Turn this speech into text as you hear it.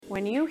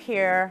When you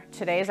hear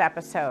today's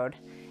episode,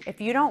 if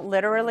you don't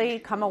literally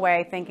come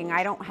away thinking,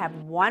 I don't have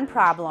one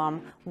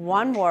problem,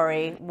 one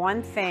worry,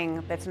 one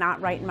thing that's not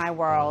right in my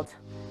world,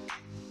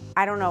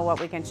 I don't know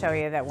what we can show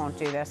you that won't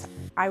do this.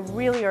 I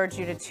really urge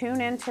you to tune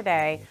in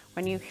today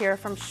when you hear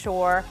from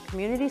Shore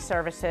Community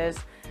Services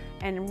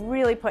and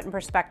really put in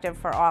perspective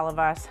for all of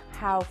us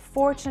how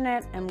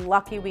fortunate and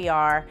lucky we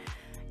are,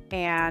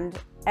 and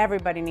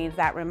everybody needs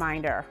that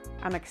reminder.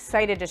 I'm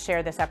excited to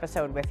share this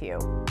episode with you.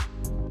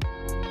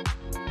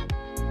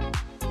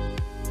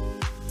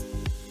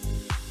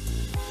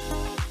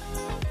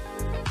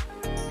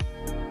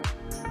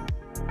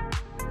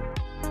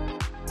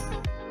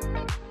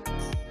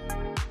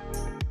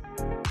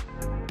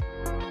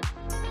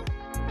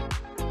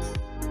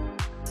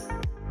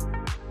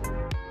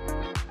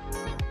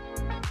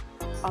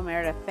 Oh,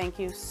 Meredith, thank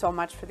you so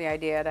much for the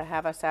idea to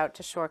have us out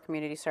to Shore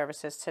Community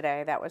Services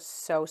today. That was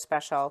so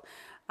special.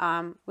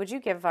 Would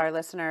you give our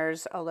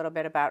listeners a little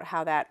bit about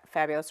how that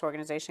fabulous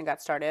organization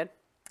got started?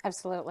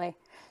 Absolutely.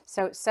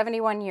 So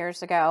 71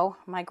 years ago,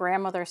 my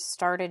grandmother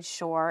started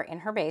Shore in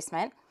her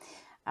basement.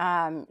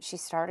 She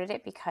started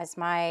it because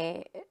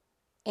my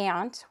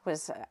aunt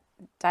was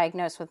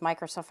diagnosed with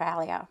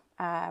microcephalia,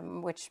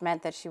 which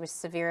meant that she was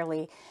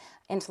severely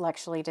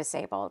intellectually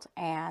disabled.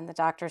 And the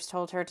doctors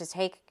told her to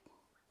take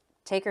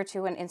her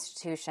to an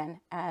institution.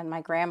 And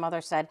my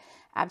grandmother said,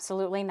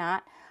 absolutely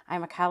not.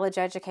 I'm a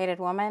college-educated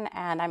woman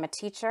and I'm a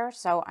teacher,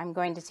 so I'm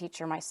going to teach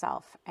her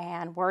myself.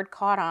 And word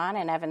caught on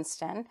in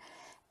Evanston.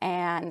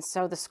 And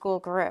so the school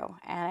grew,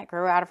 and it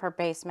grew out of her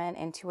basement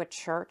into a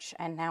church,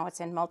 and now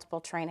it's in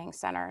multiple training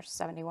centers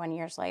 71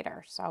 years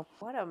later. So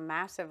what a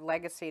massive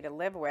legacy to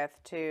live with,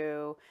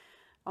 to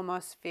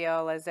almost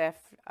feel as if,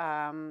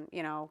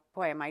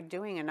 boy, am I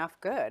doing enough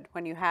good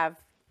when you have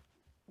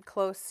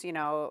close,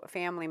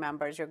 family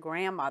members, your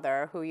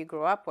grandmother who you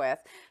grew up with,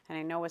 and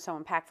I know was so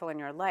impactful in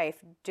your life,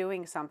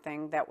 doing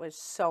something that was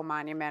so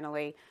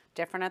monumentally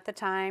different at the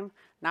time,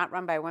 not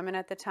run by women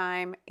at the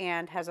time,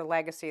 and has a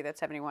legacy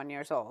that's 71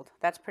 years old.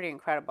 That's pretty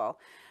incredible.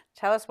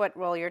 Tell us what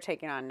role you're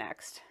taking on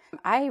next.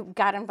 I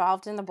got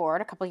involved in the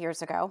board a couple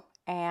years ago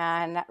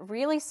and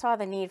really saw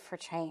the need for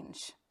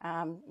change.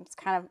 It's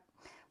kind of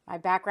my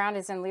background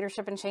is in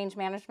leadership and change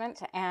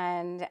management,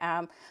 and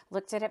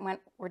looked at it and went,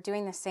 we're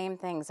doing the same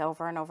things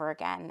over and over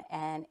again,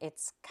 and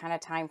it's kind of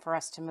time for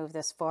us to move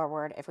this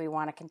forward if we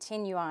want to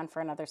continue on for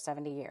another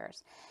 70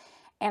 years.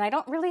 And I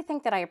don't really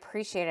think that I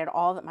appreciated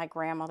all that my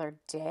grandmother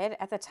did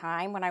at the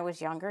time when I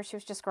was younger. She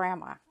was just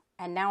grandma.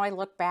 And now I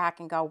look back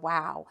and go,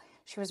 wow,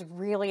 she was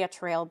really a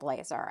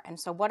trailblazer. And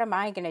so what am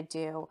I going to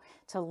do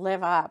to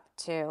live up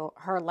to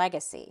her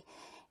legacy?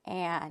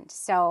 And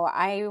so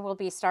I will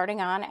be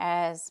starting on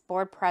as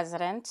board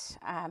president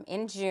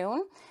in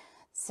June.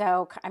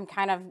 So I'm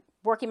kind of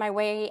working my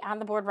way on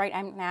the board right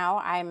now.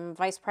 I'm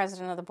vice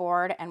president of the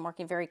board and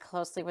working very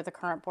closely with the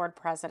current board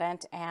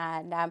president.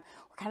 And we're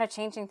kind of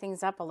changing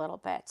things up a little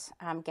bit,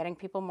 getting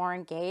people more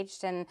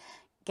engaged and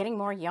getting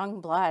more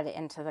young blood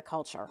into the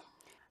culture.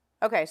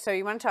 Okay, so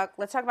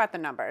let's talk about the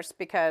numbers,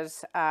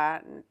 because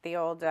the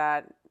old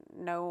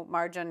no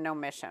margin, no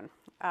mission.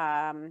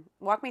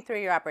 Walk me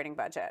through your operating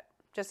budget,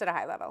 just at a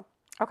high level.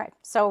 Okay,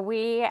 so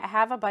we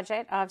have a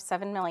budget of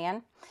 $7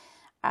 million.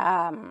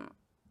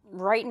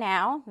 Right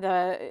now,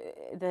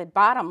 the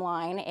bottom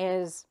line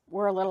is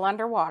we're a little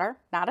underwater,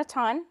 not a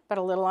ton, but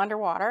a little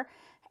underwater.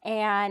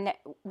 And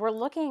we're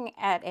looking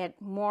at it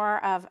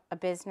more of a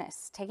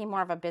business, taking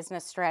more of a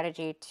business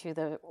strategy to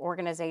the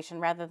organization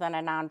rather than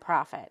a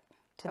nonprofit.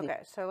 Okay,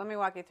 so let me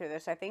walk you through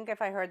this. I think if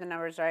I heard the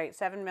numbers right,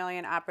 $7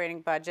 million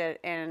operating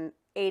budget, and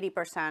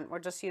 80%, we'll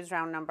just use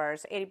round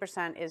numbers,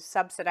 80% is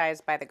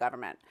subsidized by the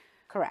government.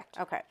 Correct.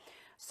 Okay,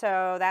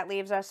 so that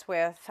leaves us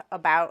with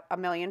about $1.4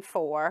 million,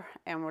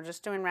 and we're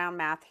just doing round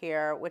math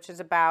here, which is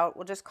about,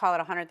 we'll just call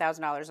it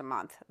 $100,000 a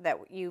month that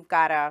you've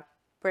got to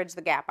bridge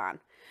the gap on.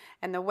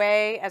 And the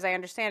way, as I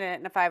understand it,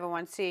 in a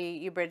 501c,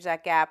 you bridge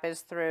that gap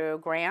is through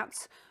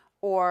grants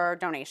or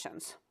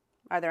donations.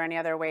 Are there any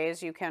other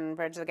ways you can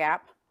bridge the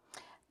gap?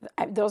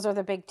 Those are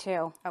the big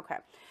two. Okay.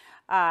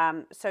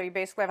 So you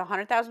basically have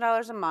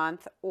 $100,000 a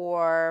month,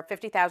 or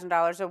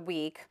 $50,000 a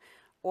week,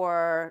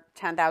 or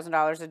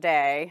 $10,000 a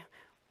day,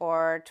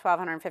 or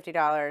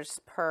 $1,250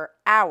 per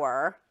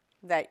hour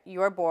that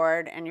your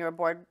board and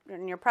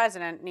your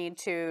president need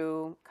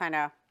to kind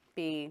of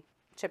be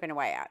chipping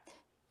away at.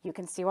 You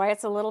can see why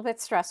it's a little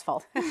bit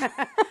stressful.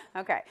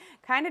 Okay.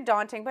 Kind of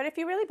daunting, but if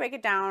you really break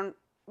it down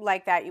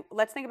like that,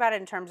 let's think about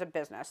it in terms of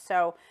business.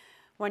 So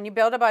when you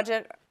build a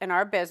budget in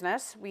our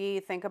business,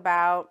 we think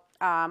about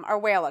our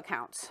whale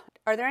accounts.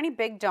 Are there any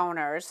big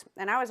donors?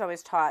 And I was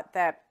always taught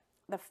that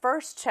the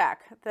first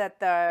check that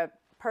the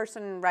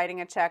person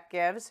writing a check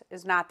gives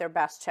is not their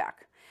best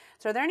check.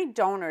 So are there any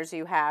donors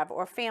you have,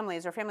 or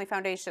families or family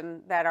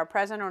foundation that are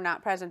present or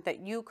not present,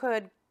 that you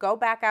could go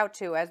back out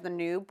to as the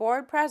new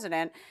board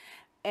president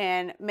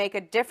and make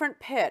a different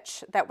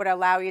pitch that would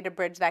allow you to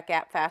bridge that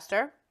gap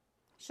faster?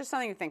 It's just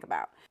something to think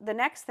about. The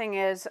next thing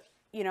is,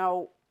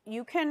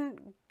 you can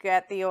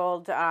get the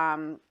old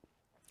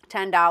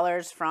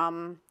 $10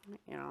 from,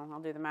 I'll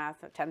do the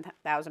math,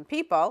 10,000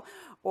 people,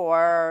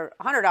 or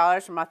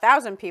 $100 from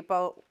 1,000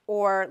 people,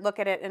 or look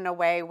at it in a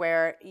way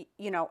where,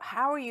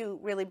 how are you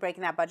really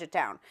breaking that budget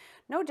down?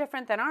 No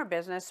different than our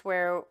business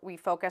where we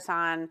focus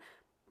on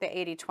the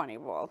 80-20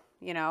 rule.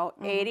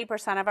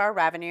 80% of our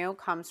revenue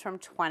comes from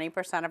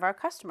 20% of our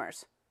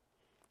customers.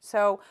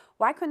 So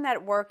why couldn't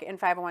that work in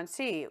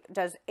 501c?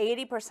 Does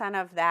 80%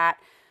 of that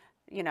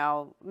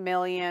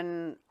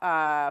million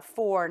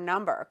four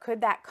number,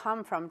 could that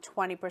come from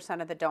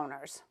 20% of the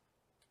donors?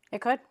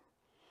 It could.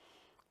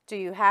 Do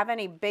you have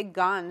any big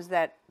guns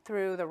that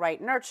through the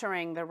right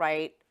nurturing, the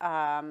right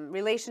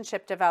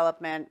relationship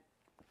development,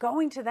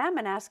 going to them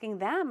and asking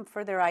them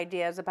for their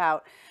ideas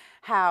about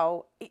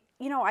how,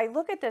 I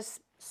look at this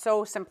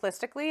so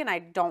simplistically, and I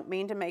don't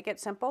mean to make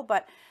it simple,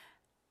 but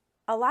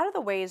a lot of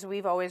the ways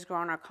we've always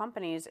grown our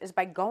companies is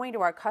by going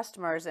to our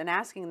customers and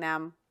asking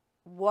them,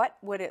 what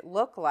would it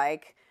look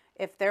like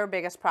if their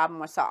biggest problem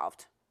was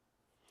solved?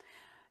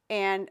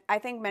 And I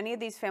think many of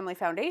these family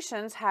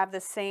foundations have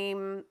the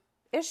same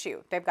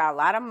issue. They've got a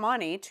lot of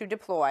money to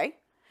deploy,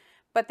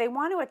 but they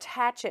want to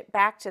attach it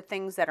back to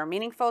things that are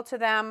meaningful to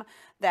them,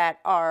 that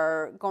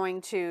are going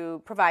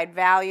to provide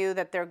value,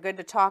 that they're good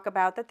to talk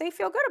about, that they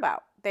feel good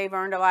about. They've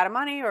earned a lot of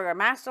money or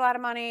amassed a lot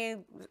of money,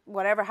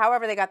 whatever,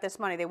 however they got this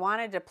money. They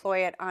want to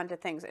deploy it onto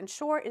things. And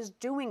SURE is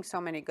doing so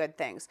many good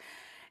things.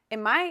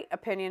 In my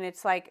opinion,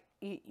 it's like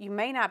you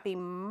may not be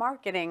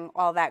marketing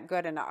all that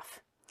good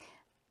enough.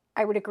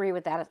 I would agree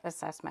with that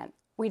assessment.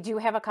 We do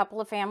have a couple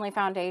of family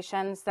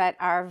foundations that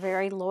are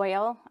very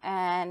loyal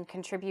and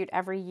contribute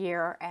every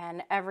year,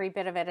 and every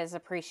bit of it is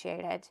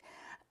appreciated.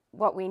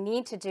 What we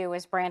need to do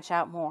is branch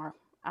out more.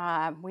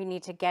 We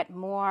need to get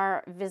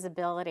more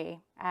visibility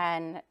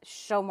and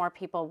show more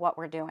people what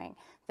we're doing,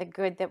 the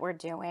good that we're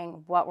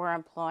doing, what we're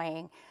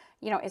employing,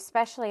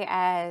 especially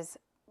as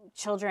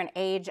children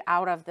age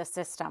out of the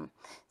system.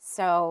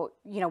 So,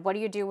 what do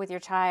you do with your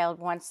child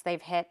once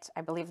they've hit,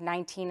 I believe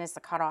 19 is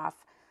the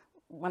cutoff.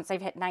 Once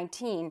they've hit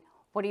 19,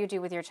 what do you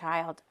do with your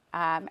child?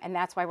 And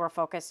that's why we're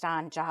focused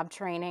on job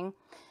training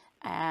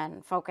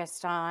and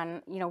focused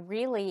on,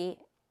 really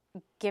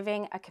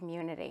giving a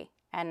community.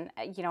 And,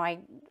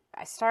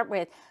 I start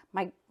with,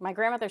 my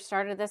grandmother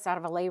started this out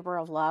of a labor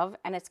of love,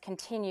 and it's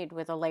continued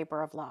with a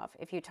labor of love.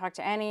 If you talk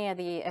to any of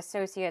the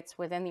associates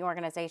within the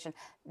organization,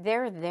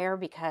 they're there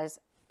because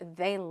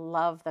they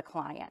love the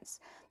clients.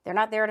 They're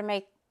not there to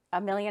make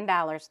 $1 million.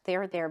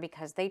 They're there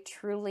because they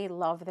truly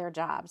love their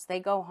jobs.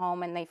 They go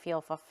home and they feel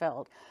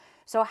fulfilled.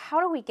 So how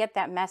do we get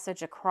that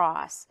message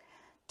across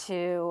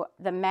to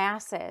the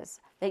masses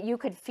that you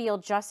could feel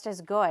just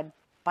as good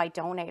by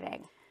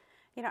donating?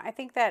 I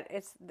think that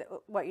it's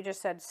what you just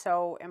said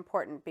so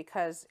important,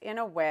 because in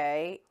a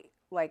way,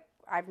 like,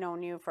 I've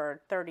known you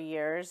for 30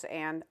 years,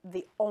 and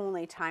the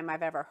only time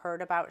I've ever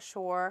heard about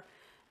SURE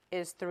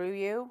is through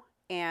you.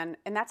 And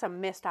that's a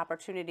missed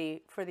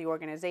opportunity for the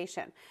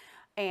organization.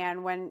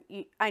 And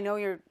I know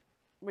you're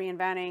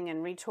reinventing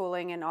and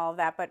retooling and all of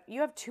that, but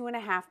you have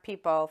 2.5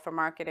 people for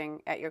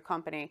marketing at your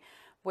company,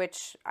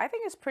 which I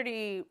think is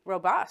pretty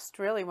robust,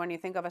 really, when you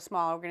think of a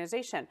small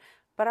organization.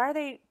 But are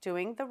they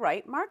doing the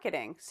right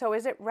marketing? So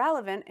is it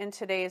relevant in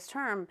today's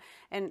term?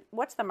 And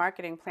what's the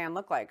marketing plan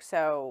look like?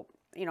 So,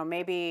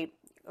 maybe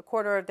a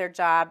quarter of their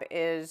job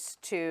is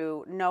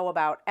to know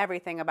about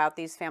everything about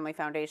these family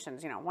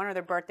foundations. When are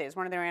their birthdays?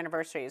 When are their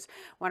anniversaries?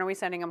 When are we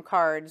sending them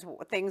cards?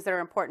 Things that are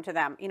important to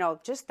them.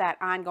 Just that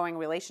ongoing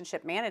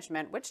relationship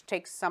management, which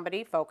takes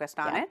somebody focused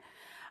on it.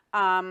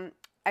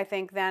 I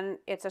think then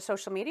it's a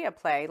social media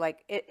play.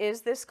 Like,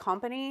 is this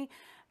company,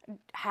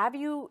 have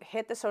you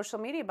hit the social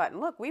media button?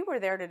 Look, we were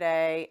there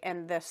today,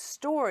 and the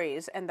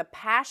stories and the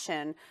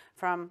passion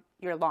from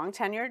your long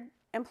tenured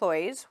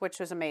employees, which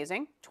was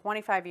amazing.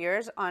 25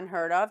 years,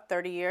 unheard of.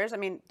 30 years. I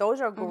mean,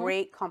 those are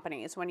great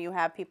companies when you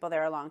have people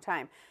there a long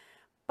time.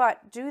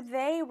 But do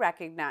they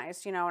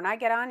recognize, and I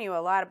get on you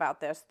a lot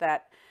about this,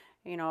 that,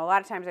 a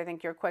lot of times I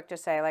think you're quick to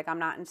say, like, I'm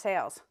not in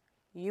sales.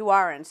 You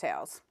are in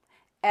sales.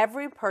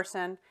 Every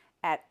person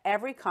at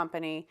every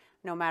company,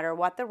 no matter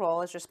what the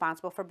role, is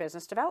responsible for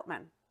business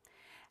development.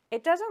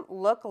 It doesn't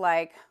look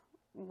like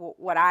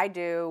what I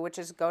do, which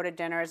is go to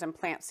dinners and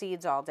plant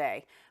seeds all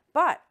day.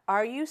 But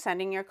are you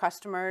sending your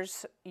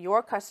customers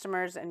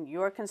and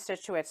your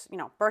constituents,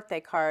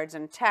 birthday cards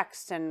and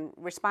texts, and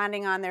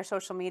responding on their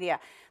social media?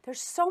 There's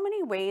so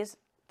many ways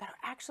that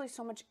are actually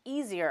so much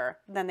easier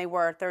than they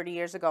were 30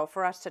 years ago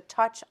for us to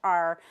touch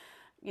our,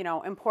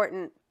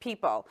 important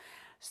people.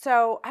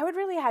 So I would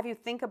really have you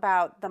think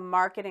about the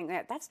marketing.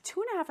 That's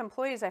 2.5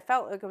 employees. I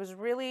felt like it was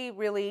really,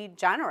 really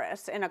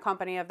generous in a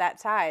company of that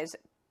size.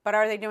 But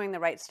are they doing the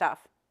right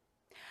stuff?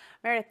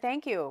 Meredith,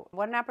 thank you.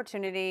 What an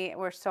opportunity.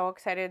 We're so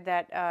excited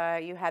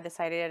that you had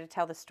this idea to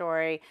tell the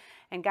story.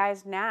 And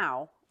guys,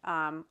 now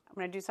I'm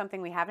going to do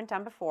something we haven't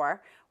done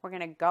before. We're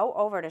going to go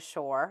over to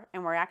SURE,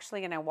 and we're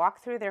actually going to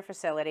walk through their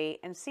facility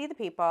and see the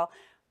people.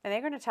 and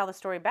they're going to tell the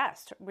story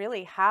best,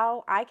 really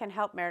how I can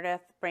help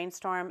Meredith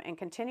brainstorm and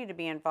continue to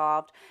be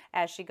involved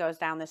as she goes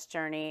down this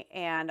journey,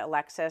 and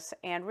Alexis,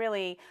 and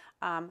really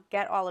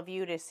get all of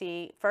you to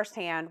see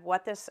firsthand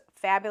what this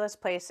fabulous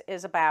place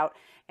is about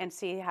and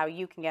see how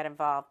you can get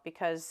involved.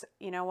 Because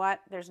you know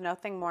what? There's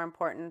nothing more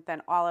important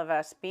than all of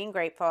us being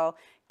grateful,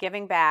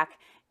 giving back,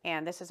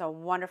 and this is a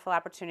wonderful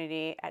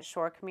opportunity at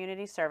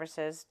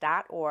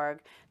shorecommunityservices.org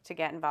to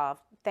get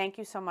involved. Thank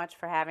you so much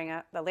for having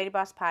the Lady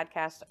Boss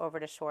podcast over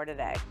to Shore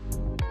today.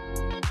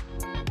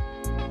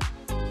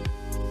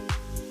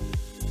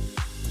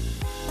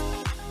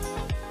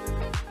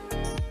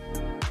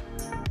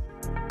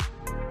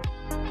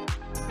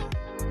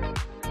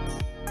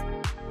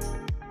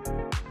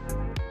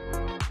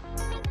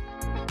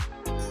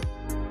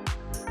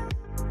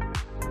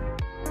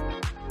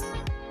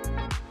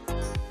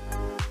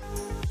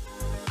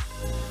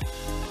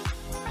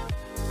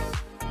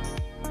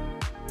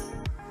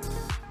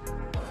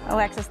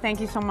 Alexis, thank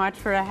you so much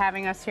for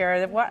having us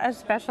here. What a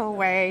special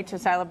way to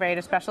celebrate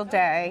a special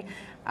day.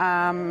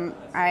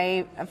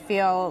 I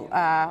feel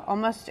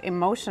almost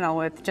emotional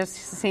with just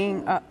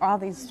seeing all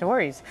these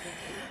stories.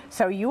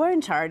 So you are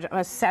in charge of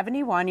a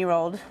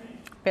 71-year-old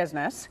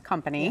business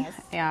company,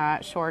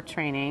 yes. Shore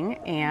Training,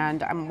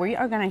 and we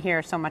are going to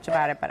hear so much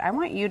about it, but I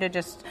want you to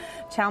just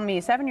tell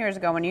me, 7 years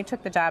ago when you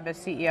took the job as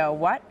CEO,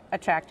 what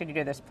attracted you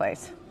to this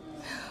place?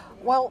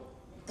 Well,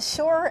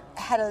 Shore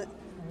had a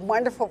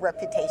wonderful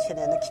reputation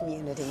in the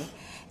community,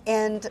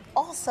 and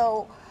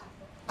also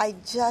I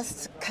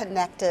just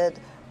connected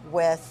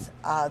with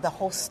the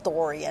whole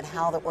story and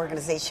how the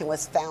organization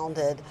was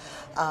founded,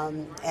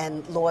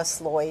 and Lois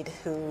Lloyd,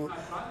 who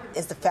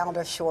is the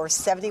founder of Shore,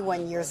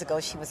 71 years ago,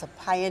 she was a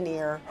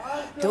pioneer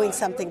doing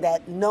something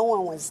that no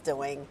one was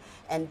doing,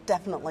 and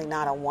definitely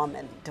not a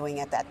woman doing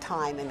at that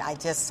time, and I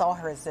just saw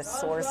her as this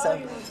source of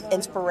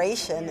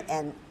inspiration,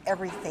 and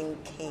everything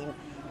came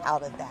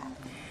out of that.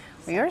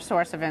 Well, you're a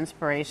source of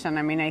inspiration.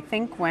 I mean, I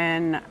think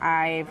when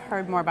I've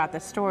heard more about the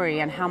story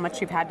and how much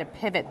you've had to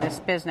pivot this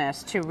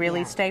business to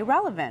really stay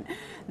relevant,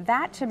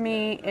 that to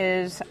me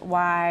is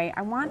why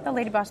I want the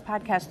Lady Boss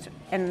podcast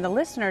and the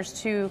listeners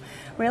to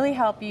really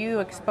help you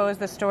expose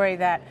the story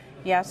that,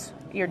 yes,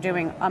 you're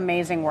doing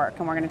amazing work,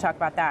 and we're going to talk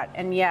about that.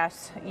 And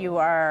yes, you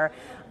are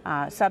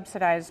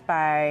subsidized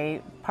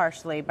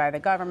partially by the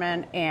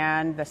government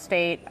and the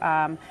state,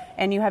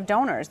 and you have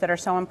donors that are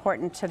so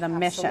important to the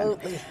mission.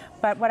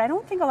 But what I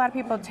don't think a lot of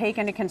people take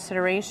into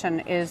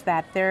consideration is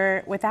that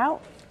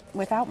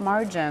without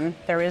margin,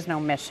 there is no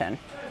mission.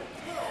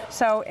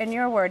 So in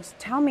your words,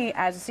 tell me,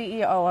 as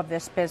CEO of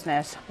this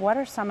business, what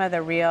are some of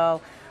the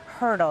real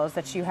hurdles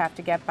that you have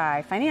to get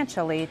by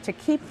financially to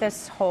keep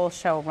this whole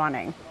show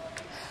running?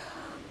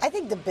 I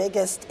think the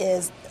biggest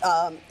is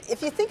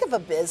if you think of a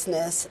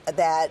business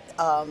that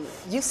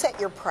you set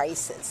your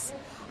prices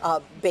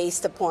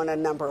based upon a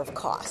number of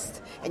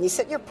costs, and you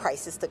set your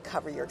prices to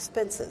cover your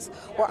expenses.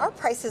 Well, our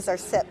prices are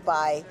set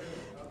by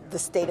the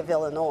state of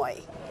Illinois,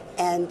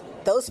 and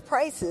those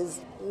prices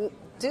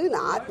do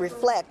not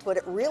reflect what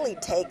it really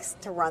takes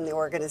to run the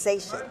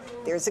organization.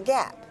 There's a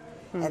gap,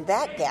 and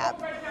that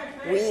gap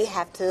we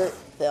have to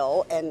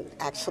fill, and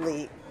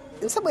actually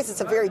in some ways, it's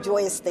a very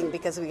joyous thing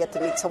because we get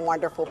to meet some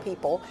wonderful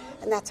people,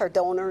 and that's our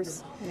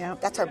donors,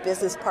 that's our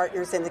business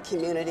partners in the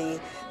community,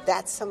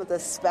 that's some of the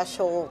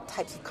special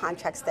types of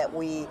contracts that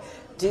we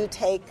do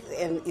take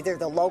in either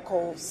the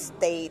local,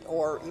 state,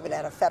 or even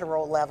at a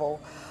federal level.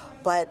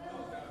 But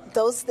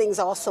those things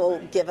also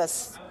give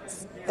us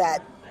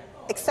that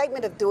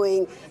excitement of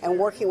doing and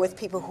working with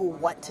people who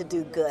want to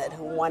do good,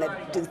 who want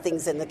to do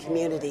things in the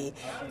community.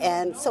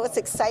 And so it's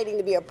exciting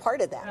to be a part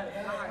of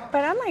that.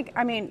 But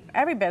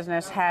every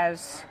business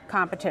has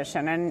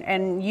competition,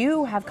 and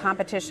you have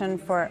competition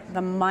for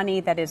the money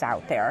that is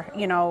out there.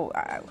 You know,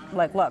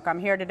 look, I'm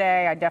here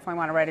today, I definitely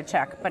want to write a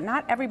check, but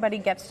not everybody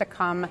gets to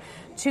come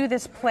to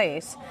this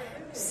place,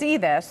 see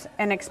this,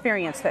 and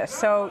experience this.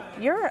 So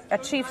you're a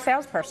chief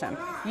salesperson.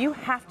 You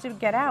have to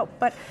get out.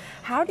 But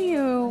how do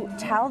you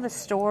tell the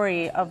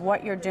story of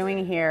what you're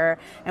doing here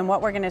and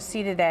what we're going to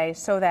see today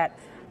so that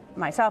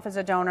myself as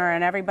a donor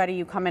and everybody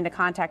you come into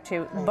contact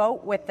to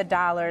vote with the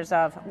dollars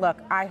of, look,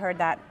 I heard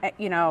that,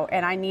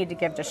 and I need to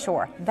give to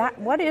Shore?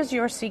 What is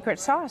your secret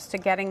sauce to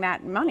getting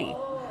that money?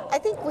 I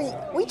think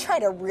we try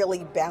to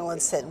really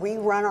balance it. We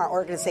run our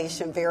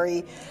organization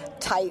very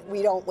tight.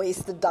 We don't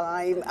waste a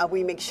dime.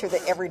 We make sure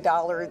that every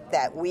dollar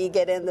that we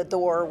get in the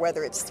door,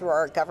 whether it's through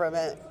our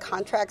government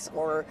contracts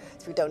or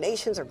through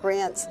donations or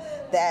grants,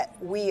 that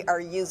we are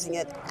using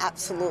it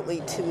absolutely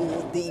to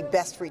the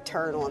best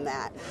return on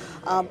that.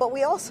 But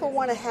we also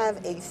want to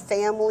have a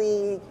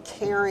family,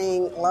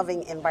 caring,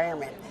 loving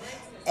environment.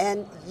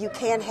 And you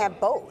can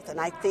have both. And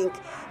I think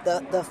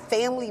the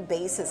family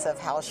basis of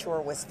how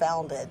Shore was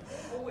founded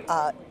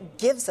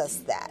gives us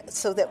that,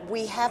 so that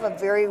we have a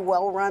very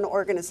well-run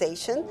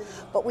organization,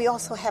 but we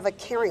also have a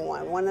caring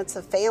one that's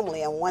a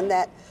family, and one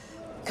that,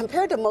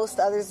 compared to most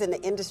others in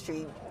the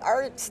industry,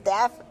 our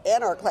staff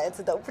and our clients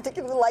don't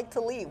particularly like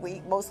to leave.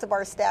 Most of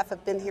our staff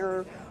have been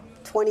here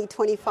 20,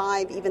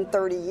 25, even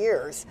 30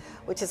 years,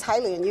 which is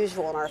highly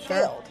unusual in our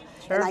field.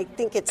 Sure. And I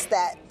think it's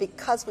that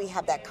because we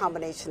have that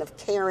combination of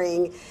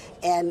caring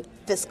and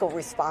fiscal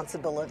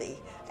responsibility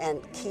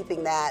and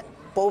keeping that,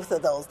 both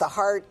of those, the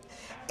heart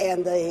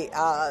and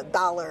the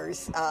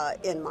dollars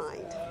in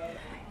mind.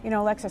 You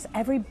know, Alexis,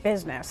 every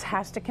business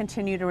has to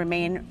continue to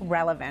remain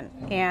relevant.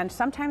 And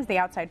sometimes the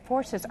outside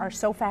forces are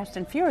so fast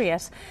and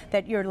furious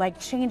that you're like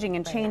changing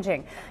and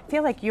changing. I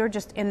feel like you're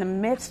just in the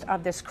midst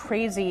of this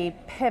crazy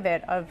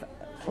pivot of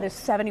this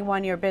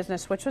 71-year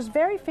business, which was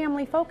very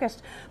family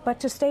focused, but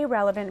to stay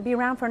relevant and be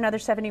around for another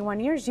 71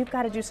 years, you've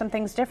got to do some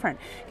things different.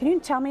 Can you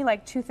tell me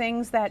like 2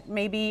 things that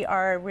maybe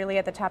are really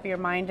at the top of your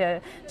mind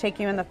to take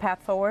you in the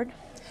path forward?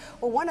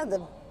 Well, one of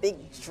the big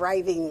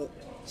driving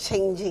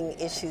changing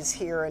issues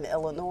here in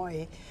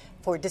Illinois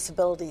for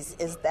disabilities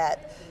is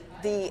that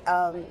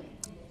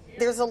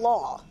there's a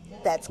law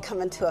that's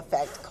come into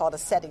effect called a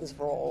settings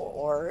rule,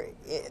 or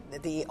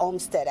the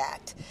Olmstead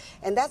Act,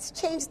 and that's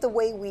changed the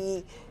way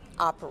we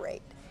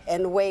operate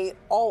and the way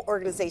all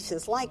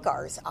organizations like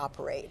ours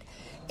operate.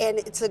 And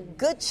it's a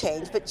good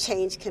change, but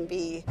change can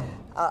be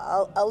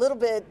a little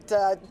bit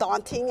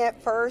daunting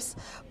at first,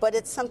 but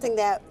it's something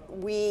that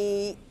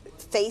we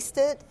faced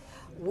it.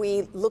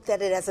 We looked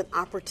at it as an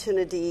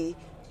opportunity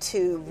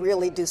to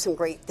really do some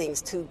great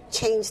things, to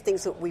change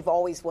things that we've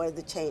always wanted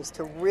to change,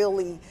 to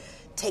really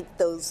take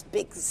those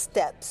big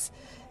steps,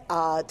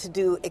 to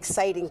do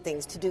exciting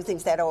things, to do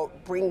things that will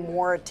bring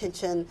more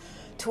attention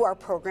to our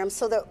program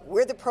so that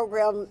we're the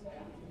program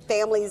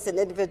families and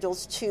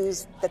individuals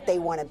choose that they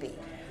want to be.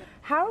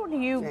 How do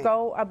you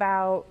go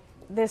about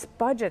this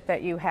budget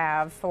that you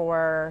have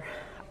for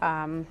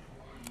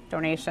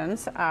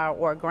donations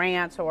or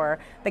grants or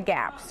the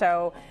gap?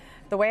 So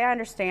the way I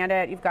understand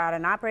it, you've got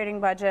an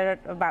operating budget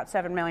of about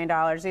 $7 million.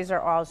 These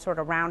are all sort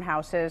of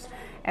roundhouses.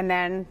 And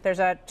then there's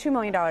a $2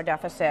 million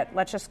deficit.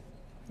 Let's just,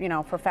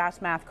 for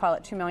fast math, call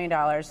it $2 million.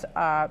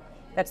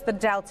 That's the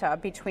delta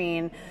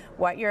between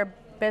what your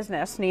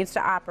business needs to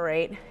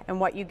operate and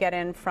what you get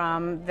in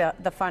from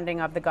the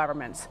funding of the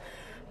governments.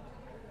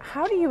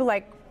 How do you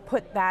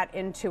put that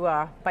into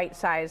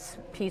bite-sized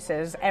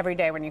pieces every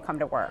day when you come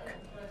to work?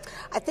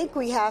 I think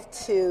we have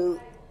to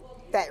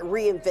that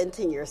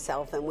reinventing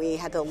yourself, and we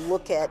had to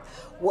look at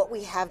what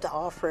we have to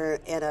offer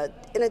in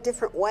a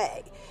different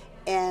way,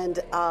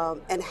 and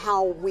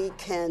how we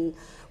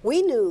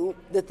knew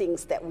the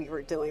things that we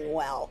were doing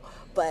well,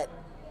 but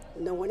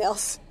no one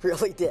else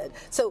really did.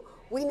 So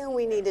we knew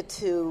we needed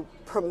to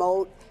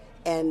promote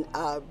and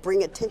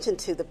bring attention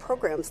to the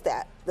programs,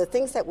 the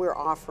things that we're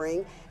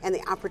offering and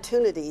the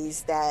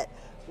opportunities that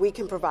we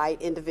can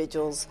provide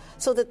individuals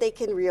so that they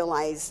can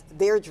realize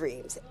their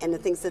dreams and the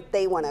things that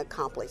they want to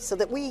accomplish, so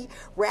that we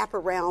wrap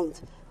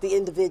around the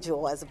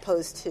individual as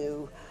opposed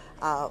to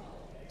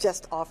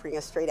just offering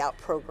a straight-out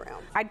program.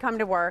 I'd come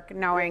to work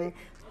knowing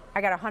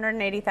I got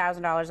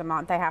 $180,000 a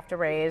month I have to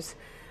raise,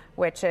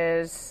 which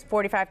is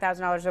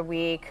 $45,000 a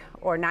week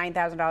or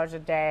 $9,000 a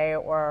day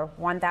or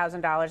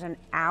 $1,000 an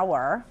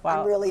hour.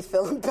 Well, I'm really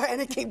feeling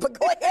panicky, but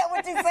go ahead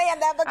what you're saying.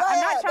 But go I'm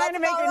ahead. not trying to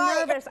make you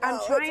nervous. I'm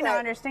trying to right.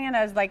 understand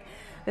as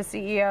the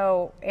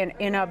CEO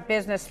in a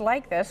business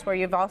like this, where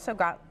you've also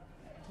got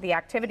the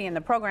activity and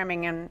the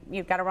programming and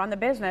you've got to run the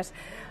business.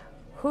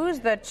 Who's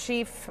the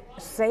chief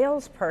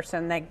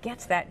salesperson that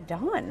gets that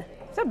done?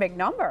 It's a big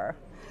number.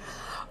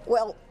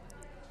 Well,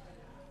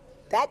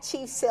 that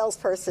chief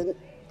salesperson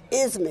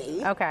is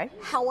me. Okay.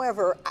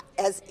 However,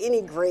 as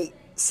any great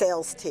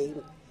sales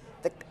team,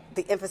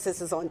 the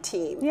emphasis is on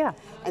team. Yeah.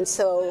 And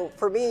so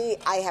for me,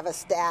 I have a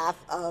staff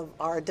of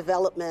our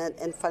development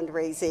and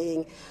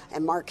fundraising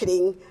and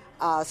marketing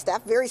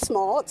staff, very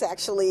small. It's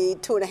actually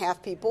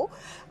 2.5 people.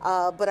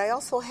 But I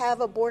also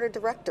have a board of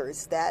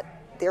directors that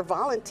they're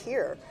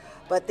volunteer,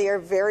 but they're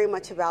very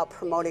much about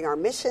promoting our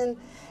mission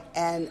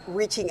and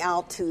reaching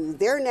out to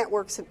their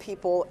networks of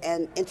people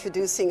and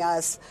introducing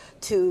us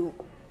to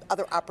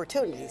other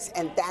opportunities.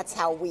 And that's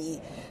how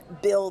we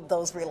build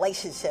those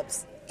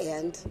relationships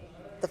and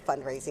the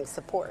fundraising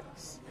support.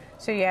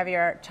 So you have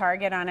your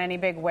target on any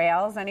big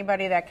whales?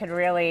 Anybody that could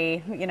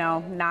really,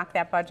 knock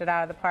that budget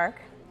out of the park?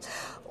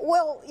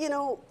 Well,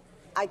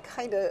 I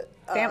kind of...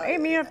 you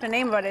don't have to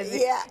name it, but is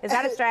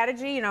that a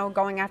strategy,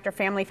 going after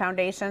family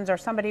foundations or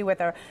somebody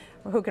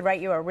who could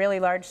write you a really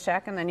large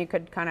check and then you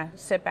could kind of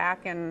sit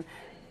back and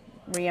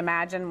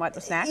reimagine what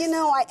was next?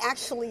 I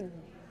actually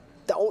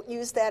don't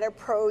use that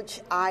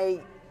approach.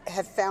 I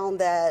have found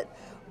that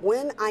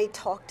when I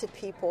talk to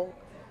people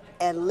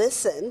and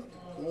listen,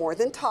 more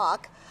than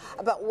talk,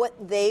 about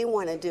what they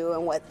want to do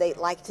and what they'd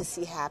like to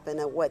see happen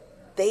and what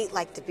they'd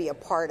like to be a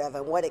part of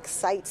and what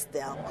excites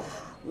them,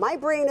 my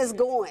brain is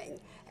going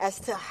as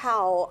to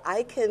how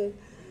I can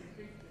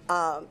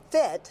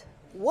fit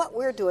what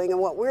we're doing and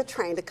what we're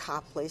trying to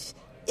accomplish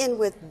in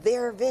with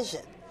their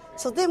vision.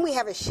 So then we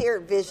have a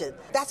shared vision.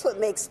 That's what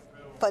makes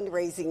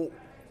fundraising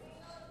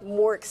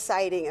more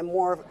exciting and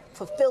more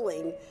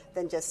fulfilling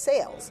than just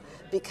sales.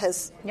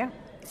 Because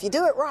if you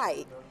do it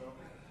right,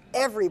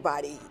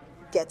 everybody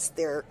gets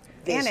their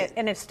vision.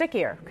 And it's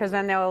stickier because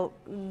then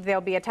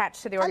they'll be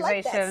attached to the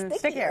organization. I like that,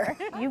 stickier.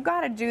 You've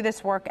got to do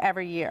this work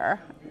every year.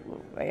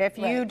 If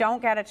you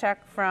don't get a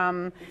check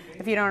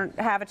if you don't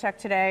have a check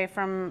today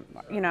from,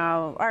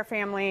 our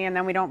family, and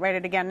then we don't write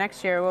it again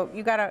next year, well,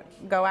 you got to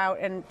go out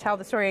and tell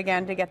the story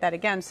again to get that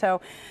again.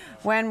 So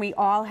when we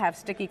all have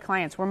sticky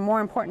clients, we're more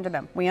important to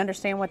them. We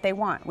understand what they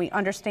want. We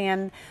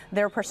understand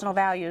their personal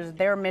values,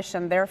 their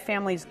mission, their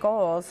family's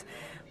goals.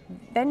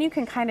 Then you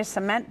can kind of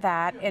cement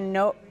that and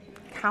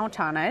count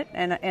on it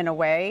in a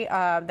way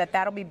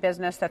that'll be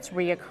business that's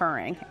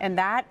reoccurring. And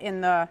that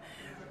in the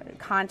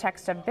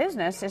context of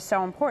business is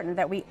so important,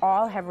 that we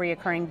all have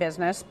reoccurring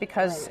business,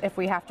 because if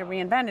we have to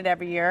reinvent it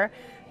every year,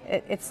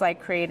 it's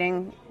like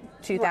creating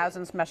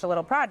 2,000 special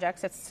little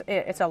projects.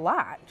 It's a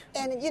lot.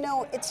 And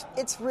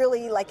it's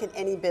really like in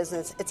any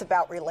business, it's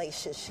about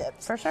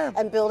relationships. For sure.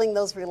 And building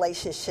those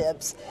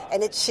relationships,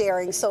 and it's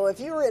sharing. So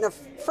if you were in a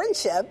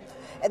friendship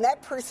and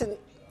that person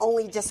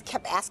only just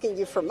kept asking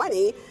you for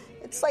money,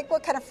 it's like,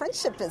 what kind of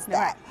friendship is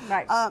that?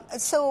 Right.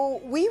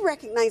 So we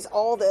recognize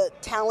all the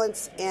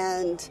talents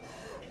and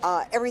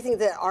everything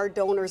that our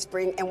donors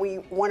bring, and we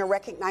want to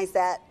recognize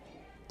that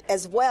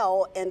as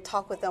well and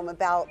talk with them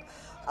about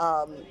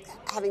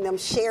having them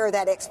share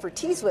that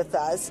expertise with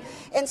us,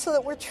 and so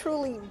that we're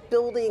truly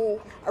building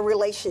a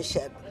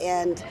relationship,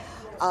 and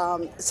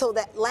so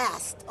that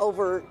lasts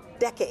over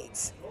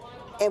decades.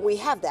 And we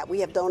have that. We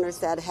have donors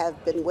that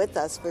have been with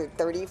us for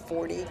 30,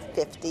 40,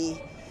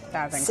 50,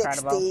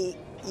 60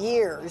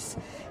 years.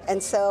 And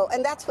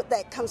that's what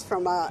that comes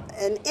from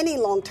in any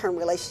long-term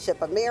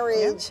relationship, a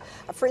marriage,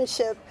 a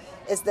friendship,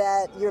 is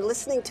that you're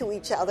listening to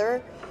each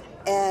other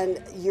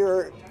and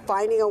you're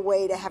finding a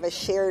way to have a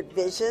shared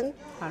vision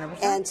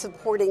 100%. And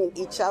supporting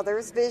each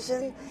other's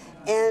vision.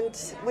 And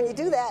when you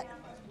do that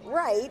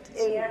right,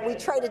 and we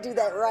try to do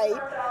that right,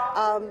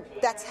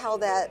 that's how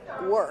that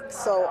works.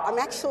 So I'm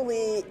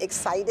actually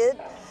excited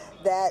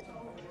that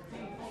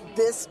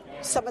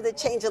some of the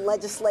change in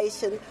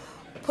legislation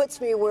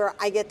puts me where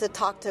I get to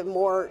talk to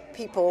more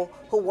people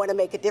who want to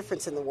make a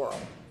difference in the world.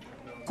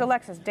 So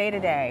Alexis, day to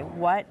day,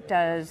 what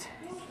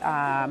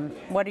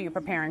are you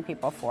preparing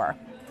people for?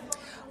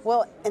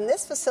 Well, in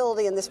this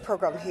facility, in this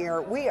program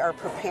here, we are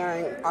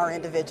preparing our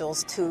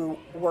individuals to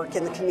work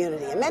in the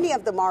community. And many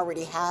of them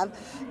already have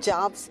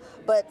jobs,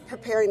 but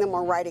preparing them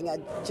on writing a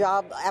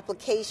job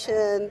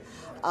application,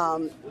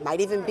 might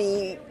even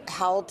be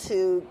how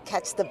to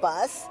catch the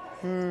bus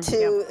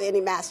to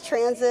any mass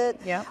transit.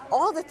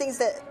 All the things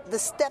the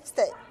steps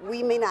that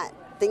we may not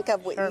think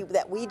of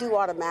that we do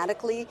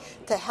automatically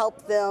to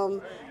help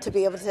them to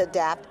be able to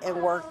adapt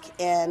and work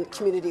in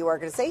community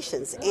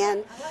organizations.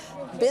 And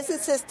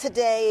businesses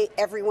today,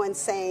 everyone's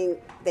saying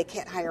they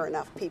can't hire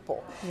enough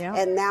people.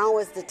 And now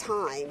is the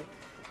time,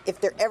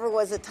 if there ever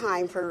was a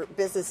time for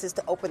businesses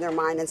to open their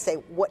mind and say,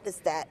 what does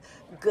that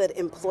good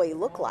employee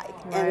look like?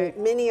 And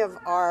many of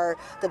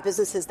the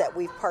businesses that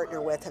we've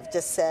partnered with have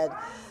just said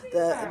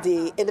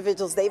the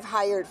individuals they've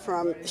hired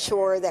from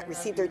Shore that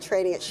received their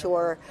training at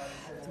Shore,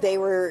 they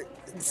were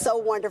so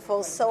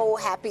wonderful, so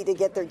happy to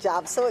get their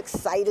job, so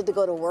excited to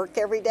go to work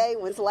every day.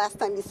 When's the last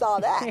time you saw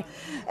that?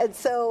 And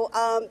so,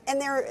 and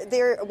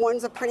they're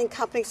one's a printing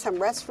company, some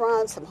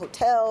restaurants, some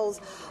hotels,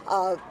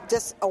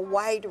 just a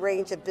wide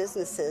range of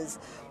businesses.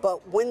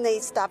 But when they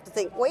stop to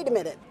think, wait a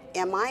minute,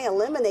 am I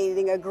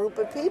eliminating a group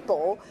of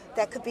people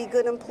that could be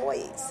good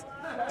employees?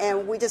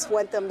 And we just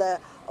want them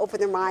to open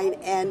their mind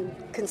and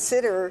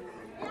consider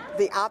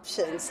the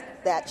options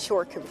that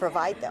Shore can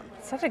provide them.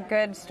 Such a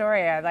good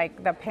story.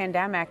 Like the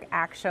pandemic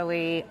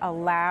actually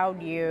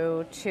allowed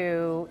you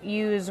to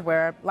use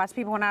where lots of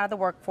people went out of the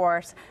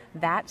workforce,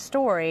 that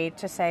story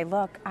to say,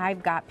 look,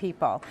 I've got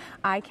people.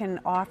 I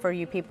can offer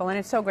you people. And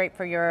it's so great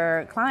for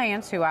your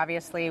clients who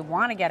obviously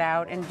want to get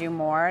out and do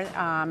more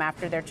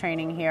after their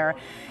training here.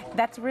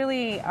 That's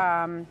really,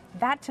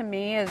 that to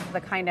me is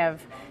the kind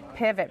of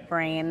pivot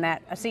brain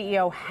that a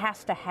CEO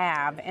has to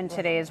have in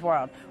today's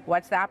world.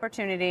 What's the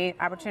opportunity?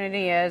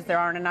 Opportunity is there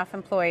aren't enough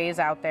employees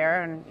out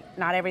there, and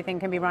not everything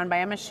can be run by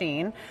a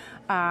machine.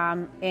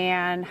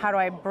 And how do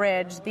I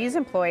bridge these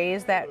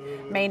employees that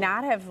may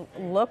not have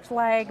looked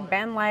like,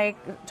 been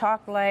like,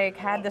 talked like,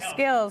 had the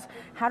skills?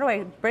 How do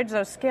I bridge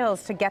those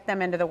skills to get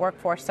them into the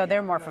workforce so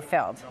they're more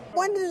fulfilled?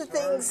 One of the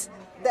things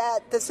that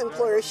this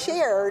employer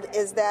shared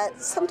is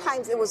that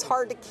sometimes it was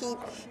hard to keep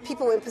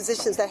people in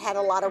positions that had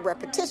a lot of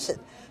repetition.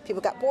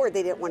 People got bored.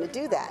 They didn't want to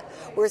do that.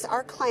 Whereas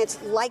our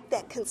clients like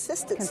that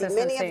consistency.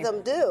 Many of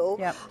them do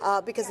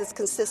because it's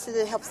consistent.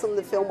 It helps them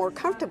to feel more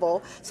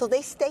comfortable. So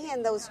they stay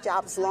in those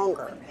jobs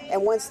longer.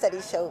 And one study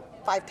showed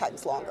 5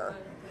 times longer.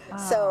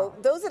 So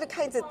those are the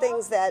kinds of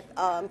things that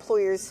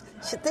employers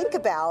should think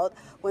about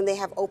when they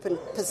have open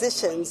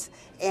positions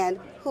and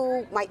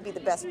who might be the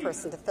best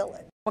person to fill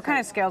it. What kind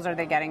of skills are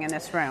they getting in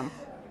this room?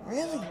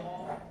 Really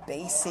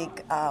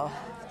basic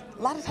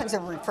lot of times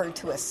they're referred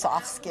to as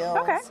soft skills.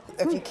 Okay.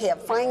 If you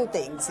can't find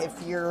things, if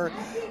you're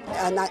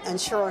not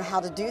unsure on how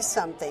to do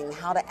something,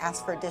 how to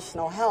ask for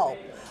additional help.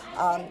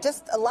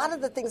 Just a lot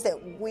of the things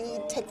that we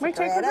take for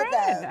granted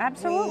that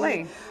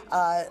absolutely. we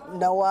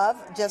know of,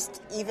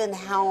 just even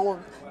how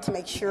to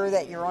make sure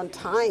that you're on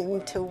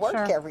time to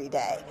work every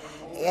day.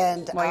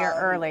 And well, you're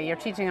early. You're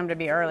teaching them to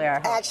be early. I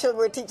hope. Actually,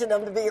 we're teaching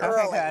them to be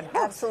early. Good.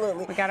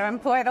 Absolutely. We got to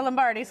employ the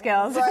Lombardi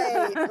skills.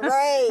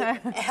 Right.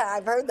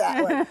 I've heard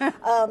that one.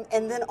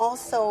 And then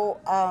also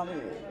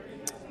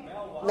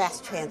mass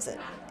transit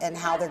and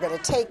how they're going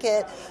to take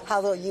it, how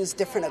they'll use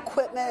different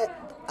equipment.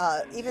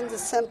 Even the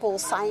simple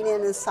sign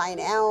in and sign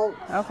out,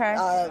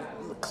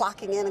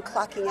 clocking in and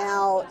clocking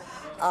out,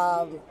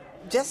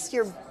 just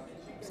your.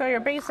 So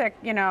your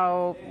basic,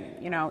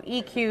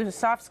 EQ,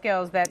 soft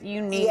skills that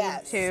you need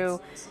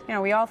to,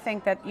 we all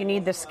think that you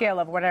need the skill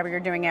of whatever you're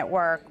doing at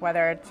work,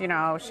 whether it's,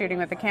 shooting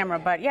with the camera.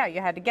 But yeah,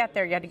 you had to get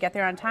there. You had to get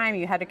there on time.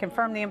 You had to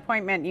confirm the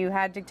appointment. You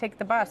had to take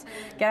the bus,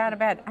 get out of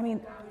bed. I mean,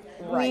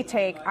 I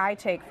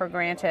take for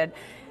granted.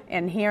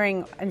 And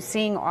hearing and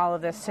seeing all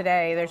of this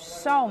today, there's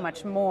so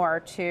much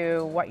more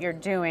to what you're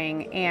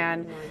doing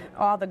and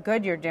all the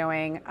good you're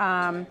doing.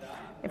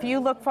 If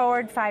you look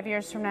forward 5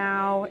 years from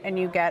now and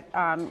you get,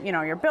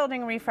 your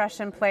building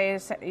refresh in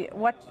place,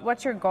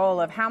 what's your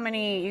goal of how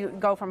many, you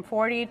go from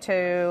 40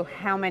 to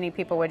how many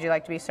people would you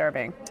like to be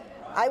serving?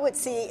 I would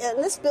see, in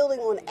this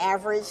building on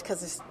average, because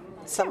there's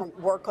some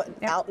work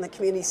out in the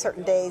community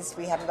certain days,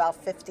 we have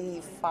about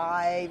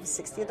 55,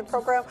 60 in the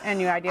program. And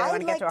you ideally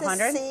want to get to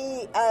 100? I'd like to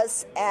see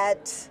us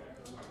at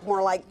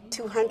more like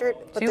 200,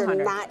 but 200.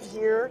 They're not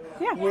here.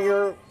 Yeah.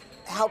 We're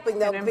helping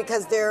them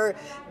because they're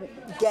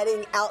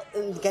getting out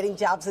and getting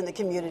jobs in the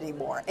community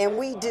more. And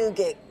we do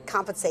get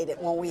compensated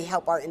when we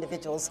help our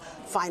individuals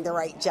find the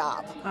right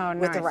job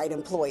with the right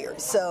employer.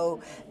 So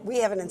we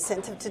have an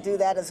incentive to do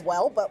that as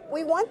well, but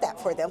we want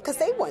that for them because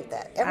they want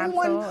that.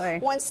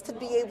 Everyone wants to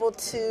be able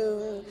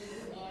to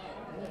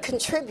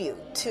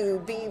contribute, to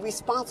be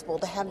responsible,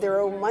 to have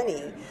their own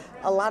money.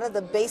 A lot of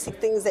the basic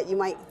things that you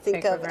might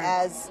think of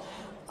as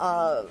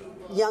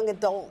young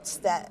adults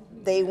that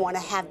they want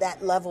to have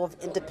that level of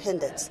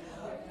independence.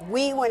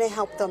 We want to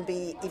help them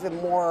be even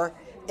more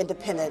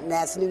independent, and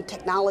as new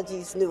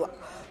technologies, new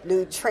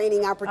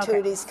training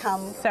opportunities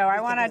come. So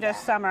I want to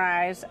just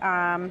summarize.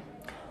 A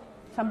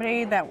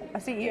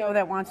CEO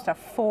that wants to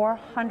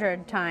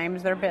 400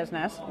 times their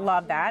business.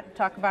 Love that.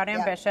 Talk about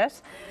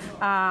ambitious.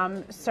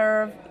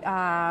 Serve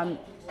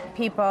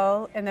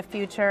people in the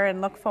future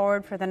and look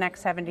forward for the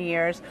next 70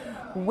 years.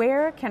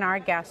 Where can our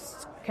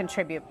guests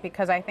contribute?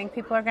 Because I think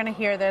people are going to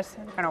hear this,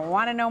 going to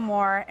want to know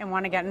more and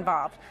want to get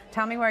involved.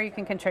 Tell me where you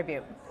can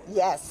contribute.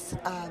 Yes.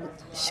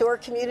 Shore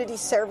Community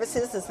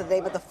Services is the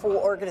name of the full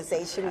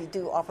organization. We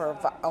do offer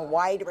a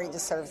wide range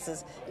of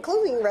services,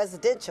 including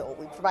residential.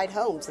 We provide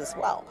homes as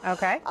well.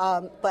 Okay.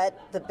 But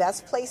the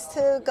best place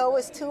to go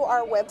is to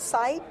our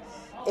website.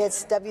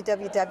 It's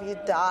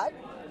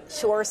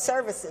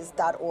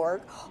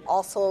www.shoreservices.org.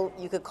 Also,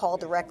 you could call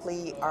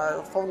directly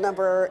our phone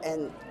number,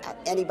 and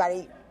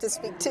anybody to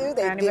speak to,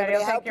 they'd be able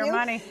to help you.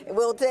 Money.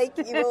 We'll take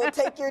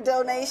your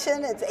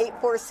donation. It's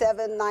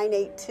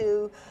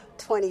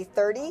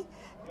 847-982-2030.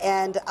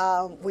 And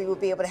we will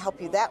be able to help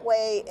you that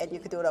way, and you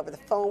can do it over the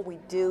phone. We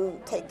do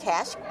take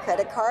cash,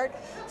 credit card,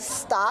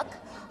 stock,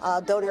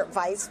 donor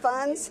advice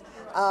funds,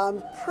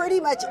 pretty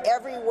much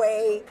every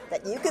way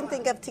that you can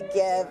think of to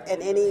give,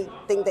 and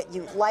anything that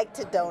you'd like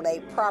to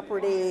donate,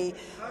 property,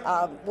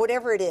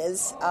 whatever it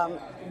is,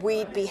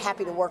 we'd be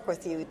happy to work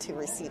with you to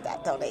receive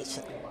that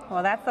donation.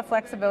 Well, that's the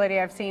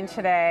flexibility I've seen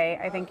today.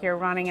 I think you're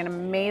running an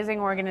amazing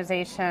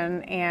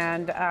organization,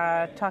 and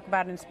talk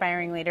about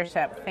inspiring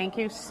leadership. Thank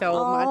you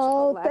so much.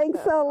 Oh,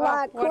 thanks a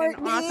lot, What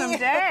Courtney. an awesome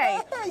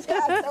day.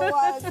 Yes, it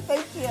was.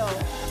 Thank you.